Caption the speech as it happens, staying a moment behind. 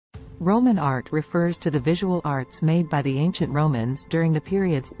Roman art refers to the visual arts made by the ancient Romans during the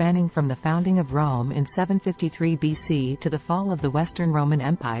period spanning from the founding of Rome in 753 BC to the fall of the Western Roman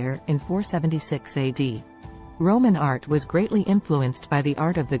Empire in 476 AD. Roman art was greatly influenced by the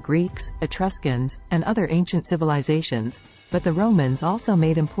art of the Greeks, Etruscans, and other ancient civilizations, but the Romans also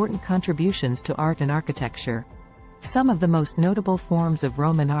made important contributions to art and architecture. Some of the most notable forms of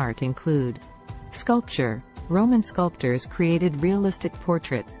Roman art include sculpture. Roman sculptors created realistic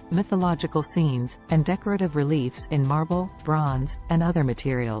portraits, mythological scenes, and decorative reliefs in marble, bronze, and other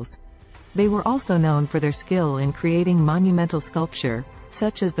materials. They were also known for their skill in creating monumental sculpture,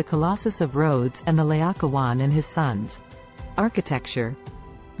 such as the Colossus of Rhodes and the Laocoön and His Sons. Architecture.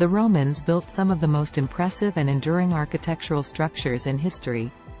 The Romans built some of the most impressive and enduring architectural structures in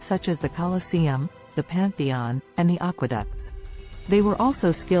history, such as the Colosseum, the Pantheon, and the aqueducts. They were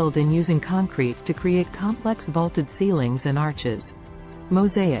also skilled in using concrete to create complex vaulted ceilings and arches.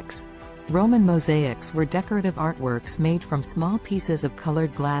 Mosaics. Roman mosaics were decorative artworks made from small pieces of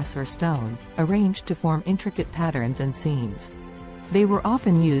colored glass or stone, arranged to form intricate patterns and scenes. They were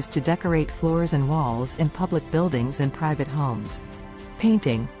often used to decorate floors and walls in public buildings and private homes.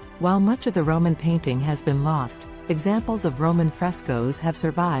 Painting. While much of the Roman painting has been lost, examples of Roman frescoes have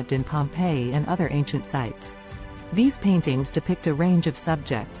survived in Pompeii and other ancient sites. These paintings depict a range of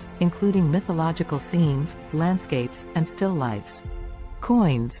subjects, including mythological scenes, landscapes, and still lifes.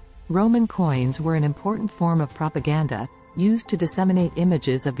 Coins. Roman coins were an important form of propaganda, used to disseminate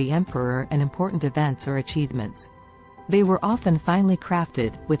images of the emperor and important events or achievements. They were often finely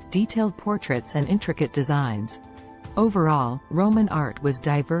crafted, with detailed portraits and intricate designs. Overall, Roman art was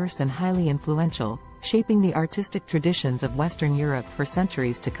diverse and highly influential, shaping the artistic traditions of Western Europe for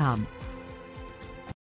centuries to come.